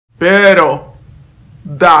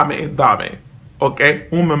Dame. Okay?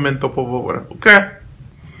 Un momento, por favor. Okay?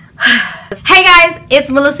 Hey guys,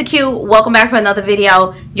 it's MelissaQ. Welcome back for another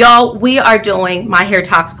video. Y'all, we are doing my hair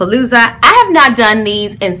talks palooza. I have not done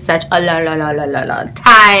these in such a long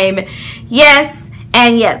time. Yes,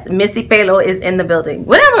 and yes, Missy Pelo is in the building.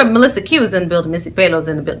 Whenever MelissaQ is in the building, Missy Pelo is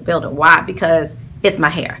in the building. Why? Because it's my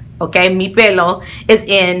hair. Okay, mi pelo is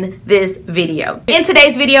in this video. In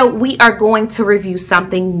today's video, we are going to review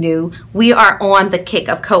something new. We are on the kick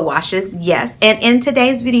of co-washes, yes. And in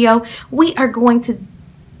today's video, we are going to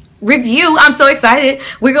review, I'm so excited,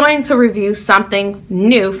 we're going to review something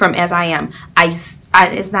new from As I Am. I still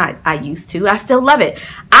love it.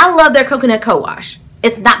 I love their coconut co-wash.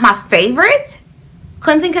 It's not my favorite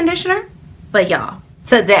cleansing conditioner, but y'all,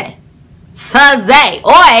 today,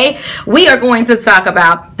 we are going to talk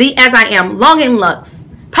about the As I Am Long and Luxe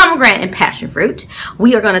Pomegranate and Passion Fruit.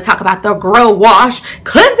 We are going to talk about the GroWash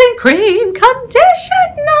Cleansing Cream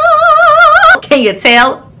Conditioner. Can you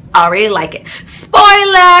tell? I already like it.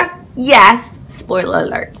 Spoiler, yes, spoiler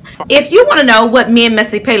alert. If you want to know what me and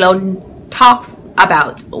Missy Pelo talks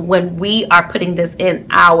about when we are putting this in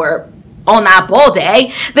on our ball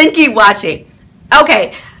day, then keep watching.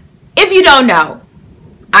 Okay, if you don't know,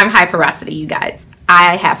 I'm high porosity, you guys.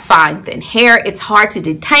 I have fine, thin hair. It's hard to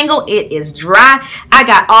detangle. It is dry. I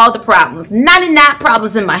got all the problems, 99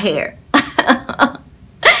 problems in my hair.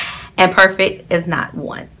 And perfect is not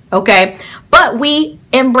one. Okay, but we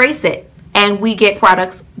embrace it and we get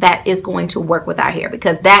products that is going to work with our hair,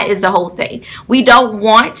 because that is the whole thing. We don't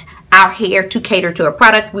want our hair to cater to a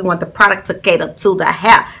product. We want the product to cater to the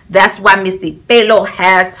hair. That's why Missy Pelo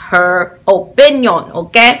has her opinion.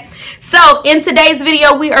 Okay, so in today's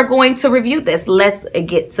video, we are going to review this. Let's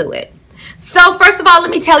get to it. So first of all, let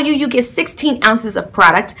me tell you, you get 16 ounces of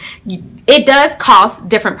product. It does cost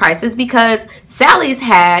different prices because Sally's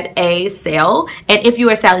had a sale. And if you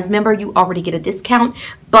are Sally's member, you already get a discount.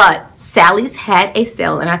 But Sally's had a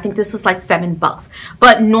sale, and I think this was like $7.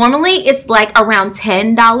 But normally it's like around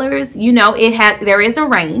 $10. You know, there is a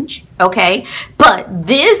range, okay? But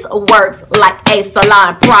this works like a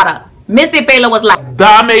salon product. Missy Pelo was like,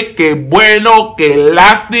 Dame que bueno, que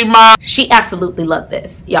lástima. She absolutely loved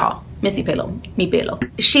this, y'all. Missy Pelo, mi pelo.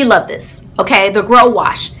 She loved this, okay? The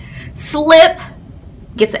GroWash. Slip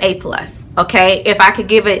gets an A+, okay? If I could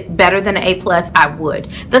give it better than an A+, I would.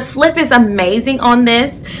 The slip is amazing on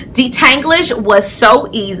this. Detanglish was so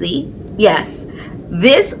easy. Yes,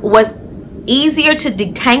 this was easier to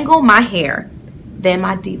detangle my hair than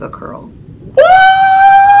my Diva Curl. What?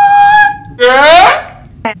 Yeah?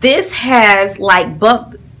 This has like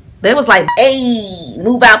bumped. There was like, hey,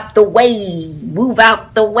 move out the way, move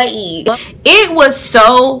out the way. It was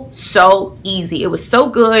so easy. It was so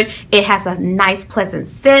good. It has a nice, pleasant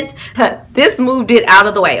scent. This moved it out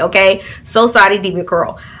of the way, okay? So sorry, Diva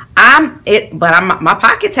Curl. My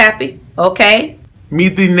pocket's happy, okay? Mi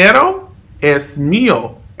dinero es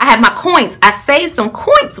mío. I have my coins. I saved some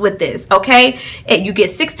coins with this, okay? And you get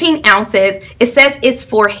 16 ounces. It says it's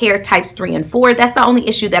for hair types 3 and 4. That's the only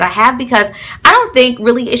issue that I have, because I don't think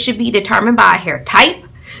really it should be determined by a hair type,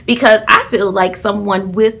 because I feel like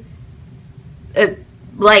someone with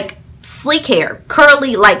like sleek hair,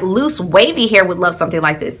 curly, like loose, wavy hair would love something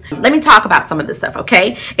like this. Let me talk about some of this stuff,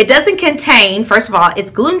 okay? It doesn't contain, first of all, it's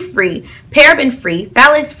gluten-free, paraben-free,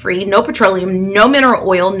 phthalates-free, no petroleum, no mineral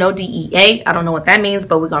oil, no DEA. I don't know what that means,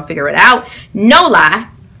 but we're gonna figure it out. No lye,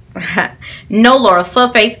 no lauryl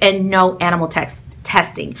sulfates, and no animal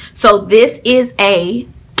testing. So this is a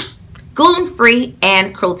gluten-free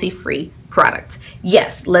and cruelty-free product.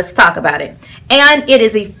 Yes, let's talk about it. And it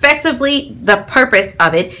is effectively, the purpose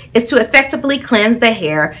of it is to effectively cleanse the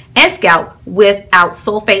hair and scalp without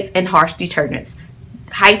sulfates and harsh detergents.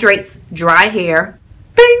 Hydrates dry hair.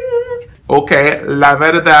 Ding! Okay, la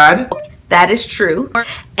verdad. That is true.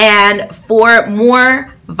 And for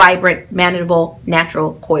more vibrant, manageable,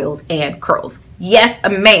 natural coils and curls. Yes,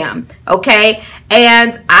 ma'am. Okay.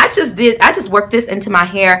 And I just worked this into my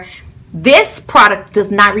hair. This product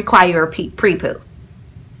does not require a pre-poo.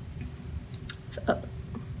 So,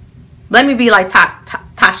 let me be like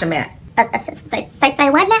Tasha Matt. Say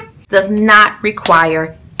what now? Does not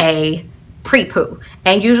require a pre-poo.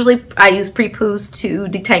 And usually I use pre-poos to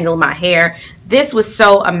detangle my hair. This was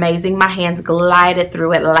so amazing. My hands glided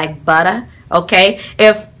through it like butter. Okay.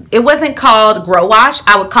 If it wasn't called GroWash,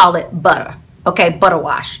 I would call it butter. Okay, butter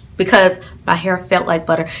wash, because my hair felt like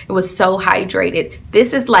butter. It was so hydrated.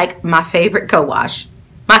 This is like my favorite co-wash,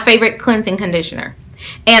 my favorite cleansing conditioner.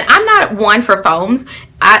 And I'm not one for foams.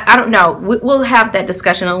 I don't know. We'll have that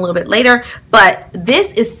discussion a little bit later. But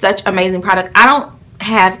this is such amazing product. I don't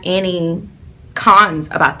have any cons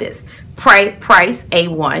about this. Price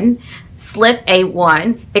A1, slip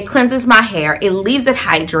A1, it cleanses my hair, it leaves it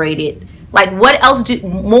hydrated. Like, what else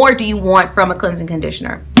more do you want from a cleansing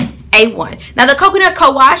conditioner? A1. Now the coconut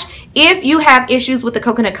co-wash, if you have issues with the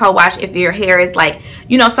coconut co-wash, if your hair is like,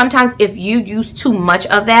 you know, sometimes if you use too much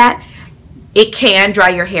of that, it can dry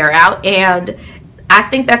your hair out, and I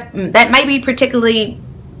think that might be particularly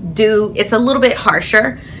it's a little bit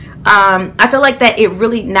harsher. I feel like that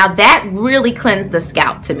that really cleansed the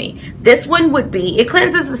scalp to me. This one it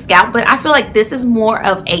cleanses the scalp, but I feel like this is more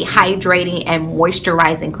of a hydrating and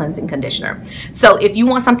moisturizing cleansing conditioner. So if you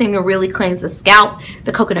want something to really cleanse the scalp,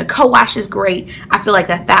 the coconut co-wash is great. I feel like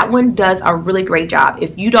that one does a really great job.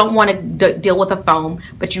 If you don't want to deal with a foam,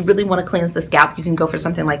 but you really want to cleanse the scalp, you can go for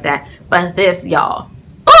something like that. But this, y'all,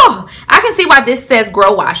 oh, I can see why this says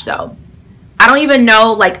GroWash though. I don't even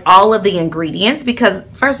know like all of the ingredients, because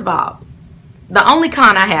first of all, the only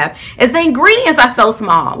con I have is the ingredients are so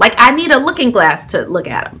small. Like, I need a looking glass to look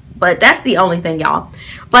at them. But that's the only thing, y'all.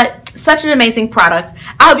 But such an amazing product.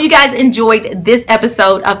 I hope you guys enjoyed this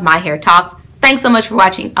episode of My Hair Talks. Thanks so much for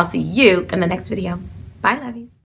watching. I'll see you in the next video. Bye, lovies.